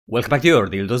Welcome back to your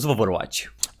Dildos of Overwatch.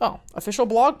 Oh, official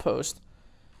blog post.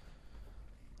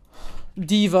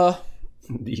 Diva.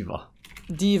 Diva.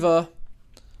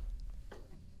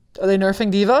 Are they nerfing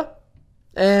Diva?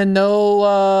 And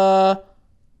no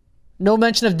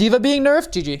mention of Diva being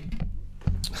nerfed? GG.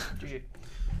 GG.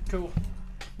 Cool.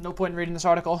 No point in reading this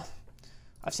article.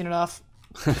 I've seen enough.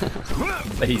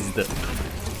 Based.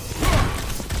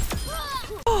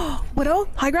 Widow?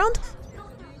 High ground?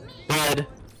 Dead.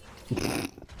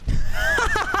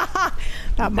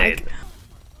 That mic.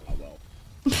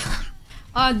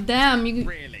 Oh damn, you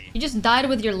just died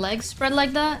with your legs spread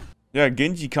like that? Yeah,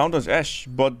 Genji counters Ashe,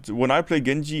 but when I play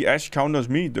Genji, Ashe counters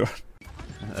me, dude.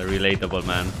 Relatable,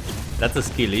 man. That's a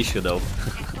skill issue, though.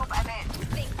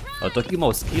 Oh, talking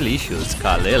about skill issues,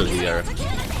 Kalel here.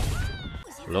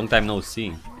 Long time no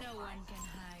see.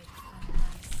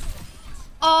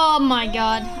 Oh my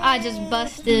god, I just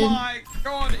busted. Oh my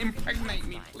god, impregnate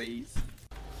me, please.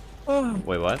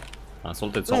 Wait, what?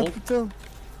 Unsalted soul?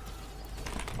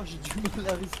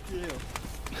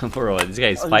 Bro, this guy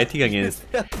is fighting against...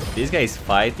 This guy is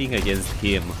fighting against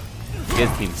him.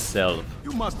 Against himself.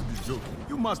 You must be joking.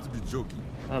 You must be joking.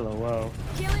 Hello, wow.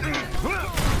 You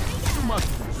must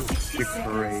be joking. You're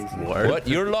crazy. What?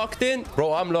 You're locked in?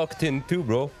 Bro, I'm locked in too,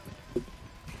 bro.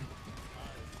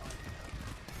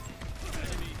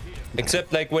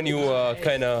 Except like when you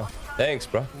kinda... Thanks,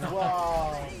 bro.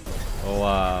 Wow. Oh,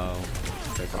 wow.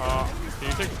 Can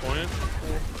you take a point?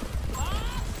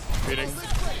 Beating.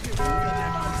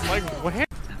 Like, what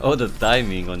happened? Oh, the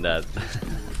timing on that.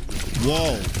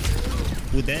 Whoa.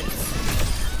 With that.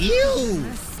 Ew!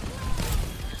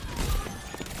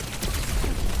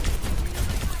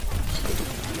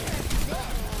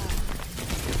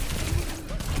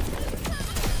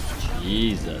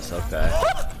 Jesus, okay.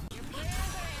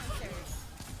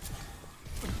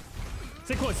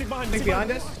 Stick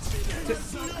behind us.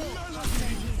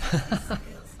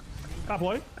 Top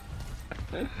boy.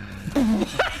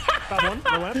 Top one,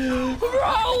 no left. Bro,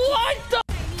 what the?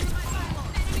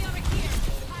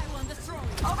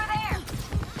 Over there.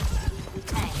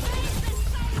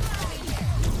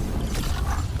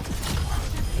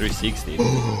 360.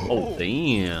 Oh,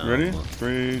 damn. Ready?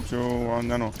 3, 2, 1,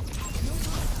 nano.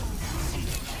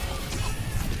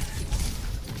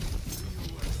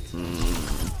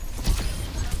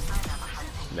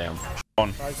 Damn.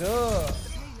 On.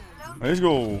 Let's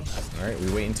go. Alright, we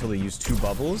wait until they use 2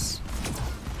 bubbles.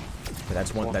 Okay,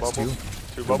 that's one, that's bubble.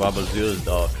 2. Two Bubbles used,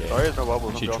 okay. Sorry, there's no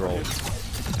bubbles. She trolled.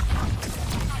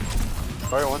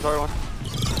 Sorry, one.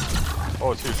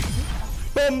 Oh, it's huge.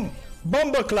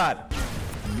 Bumbleclad!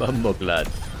 Bumbleclad.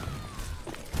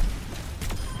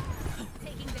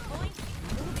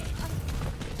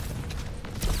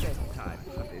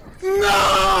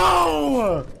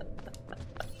 No!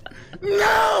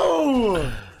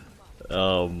 No!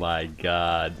 Oh my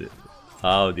god.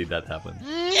 How did that happen?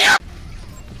 Yeah.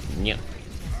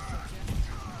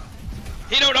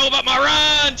 He don't know about my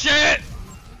run, chat!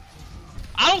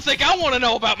 I don't think I want to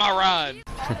know about my run!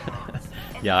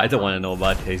 Yeah, I don't want to know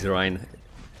about his Ryan.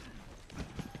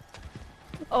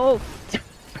 Oh.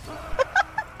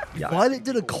 Yeah. Violet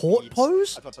did a court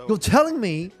pose? You're telling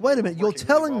me, wait a minute, you're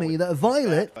telling me that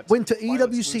Violet went to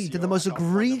EWC, did the most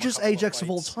egregious Ajax of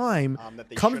all time,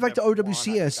 comes back to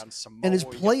OWCS, and his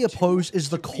player pose is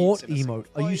the court emote.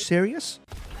 Are you serious?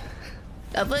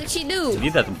 The fuck she do? She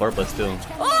did that on purpose too.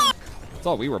 Oh!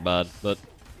 Thought we were bad, but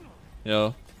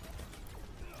yeah.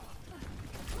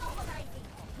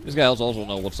 These guys also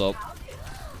know what's up.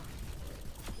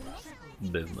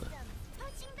 Business.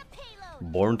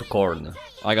 Born to corn.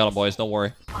 I got him, boys. Don't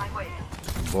worry.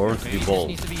 Born to be bold.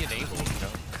 Needs to be enabled, you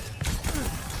know?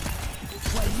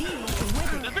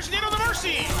 There's need of the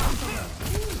mercy!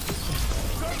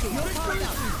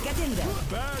 Get in there.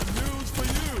 Bad news for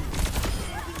you.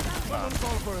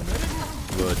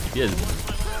 Good. Yes.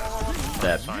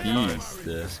 That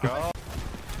beast.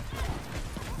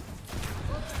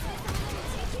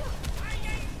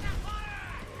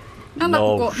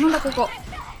 No.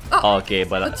 Okay,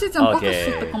 but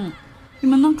okay.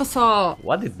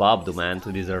 What did Bob do, man,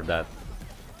 to deserve that?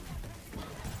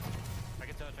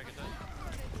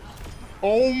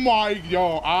 Oh my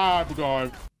god, I've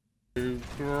got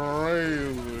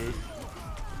crazy.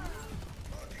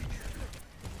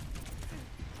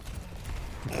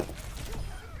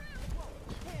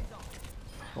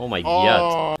 Oh my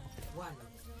god.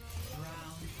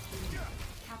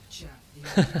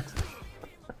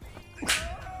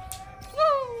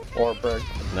 Or bird.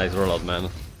 Nice rollout, man.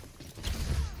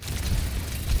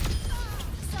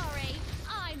 Sorry,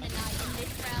 I'm the knight in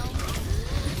this realm.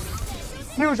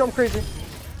 Huge, I'm crazy.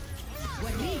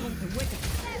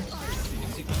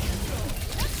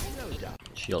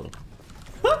 Chill.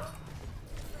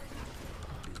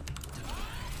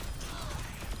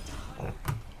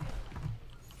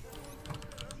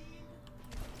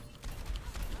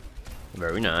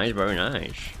 Very nice, very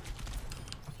nice.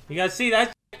 You guys see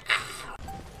that?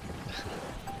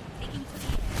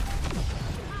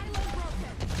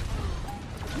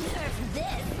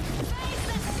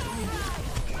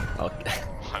 Okay.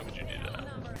 Why would you do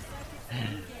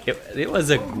that? It was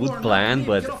a good plan,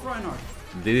 but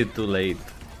did it too late.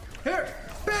 Here,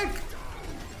 big.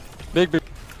 Big.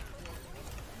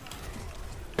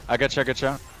 I got you. I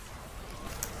got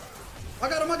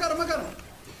him.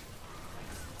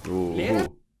 Ooh.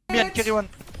 Carry one.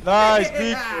 Nice,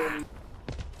 big.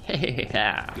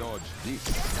 Yeah.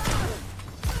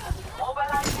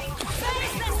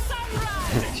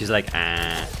 She's like,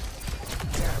 ah.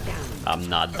 I'm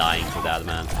not dying to that,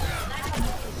 man.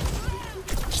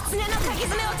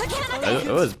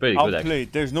 It was pretty good, actually.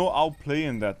 Outplayed. There's no outplay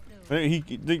in that.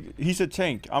 He's a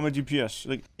tank. I'm a DPS.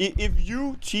 Like, if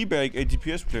you teabag a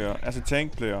DPS player as a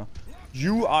tank player,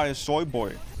 you are a soy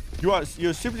boy.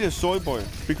 You're simply a soy boy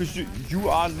because you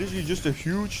are literally just a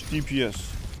huge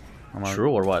DPS.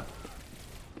 True or what?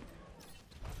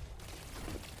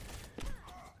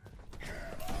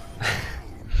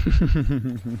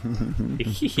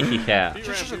 Yeah.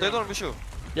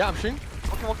 Yeah, I'm shooting.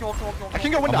 Walking. I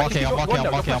can go window.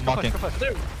 I'm walking.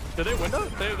 Did they window?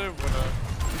 They window.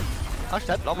 Hush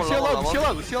that.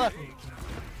 See you.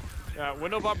 Yeah,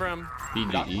 window bot brim.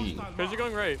 PDE. Because you're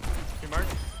going right. You mark.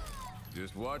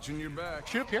 Just watching your back.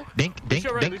 Shoot up here. Dink.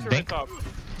 Right top.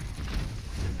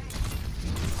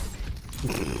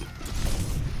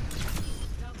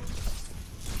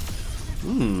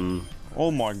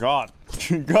 Oh my god.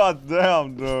 God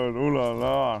damn, dude. Ooh la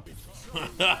la.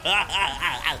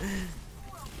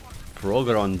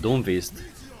 Kroger on Doomfist.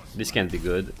 This can't be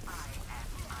good.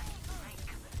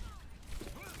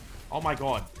 Oh my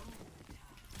god.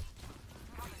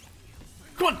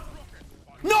 Come on.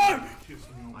 No.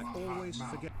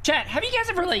 Chat, have you guys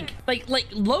ever like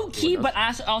low key but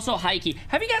also high key?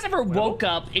 Have you guys ever woke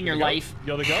up in your life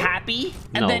happy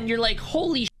and then you're like,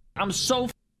 holy shit, I'm so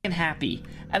fucking happy,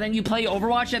 and then you play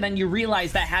Overwatch and then you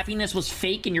realize that happiness was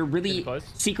fake and you're really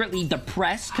secretly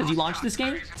depressed because you launched this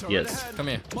game? Yes. Come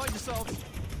here.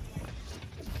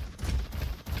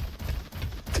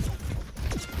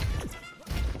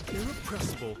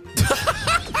 Irrepressible.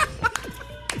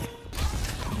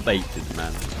 Baited,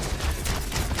 man.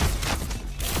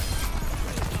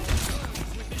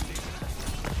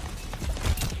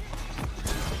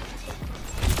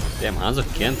 Damn, Hanzo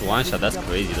can't one-shot, that's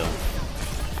crazy though.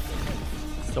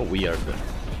 So weird.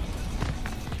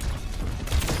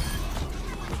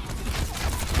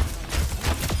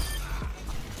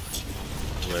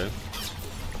 Where?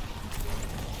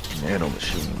 Nano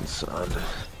machines, son.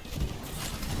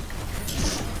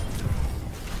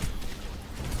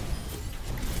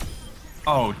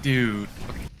 Oh, dude.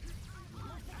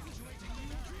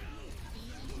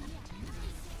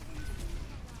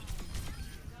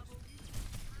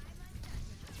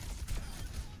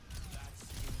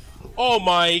 Oh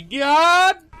my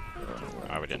god!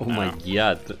 Oh my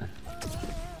god.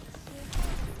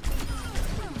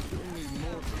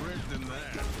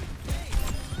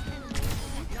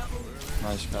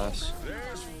 Nice pass.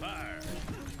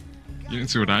 You didn't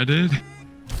see what I did?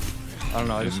 I don't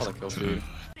know, I just saw the kill feed.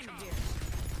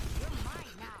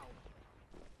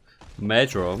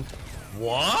 Metro.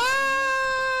 What?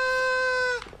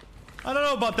 I don't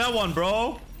know about that one,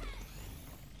 bro.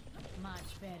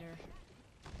 Much better.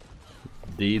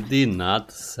 DD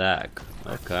not sack.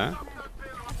 Okay.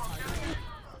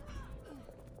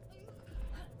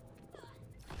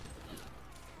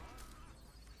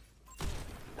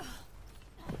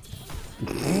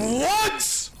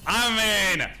 What?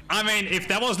 I mean, if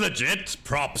that was legit,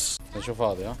 props. نشوف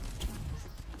فاضي ها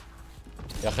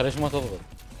يا اخي ليش ما تضغط؟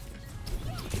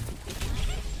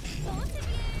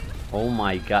 Oh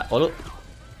my god. Oh,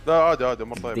 لا عادي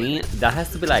مرة طيبة. that has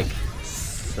to be like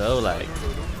so like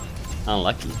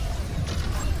unlucky.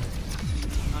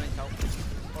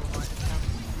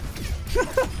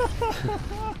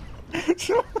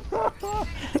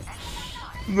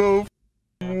 No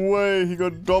way, he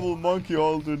got double monkey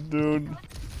ulted, dude.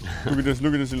 Look at this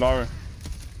Ilara.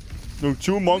 Look,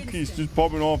 2 monkeys just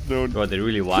popping off, dude. Bro, they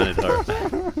really wanted her.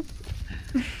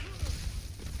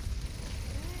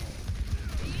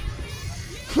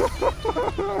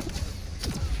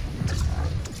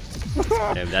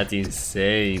 Damn, that's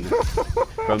insane.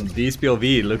 From this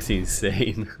POV, it looks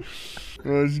insane.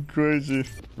 That's crazy.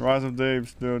 Rise of the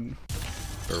Apes, dude.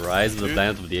 The Rise of the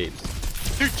Planet of the Apes.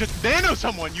 Dude, just nano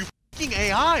someone, you fucking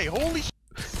AI! Holy sh!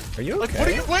 Are you okay? Like, what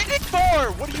are you waiting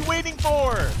for? What are you waiting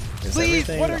for? Is Please,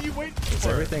 everything- what are you waiting for? Is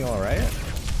everything alright?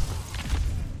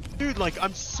 Dude, like,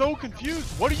 I'm so confused.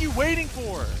 What are you waiting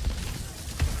for?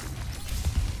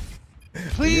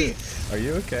 Please. Are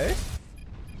you okay?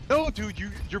 No, dude,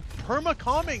 you're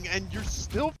perma-calming and you're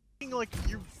still f***ing, like,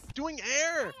 you're doing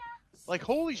air. Like,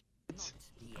 holy shit.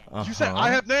 You said, I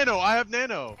have nano, I have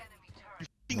nano. You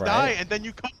f***ing die and then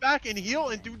you come back and heal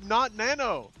and do not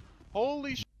nano.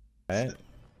 Holy shit. Right.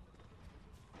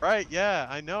 Right, yeah,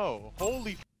 I know.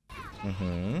 Holy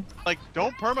Like,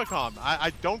 don't permacom.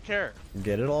 I don't care.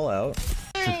 Get it all out.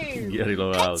 Get it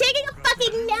all out. Taking a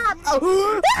fucking nap.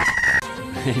 Oh.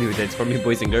 Anyway, that's for me,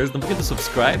 boys and girls. Don't forget to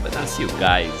subscribe, and I'll see you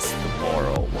guys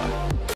tomorrow.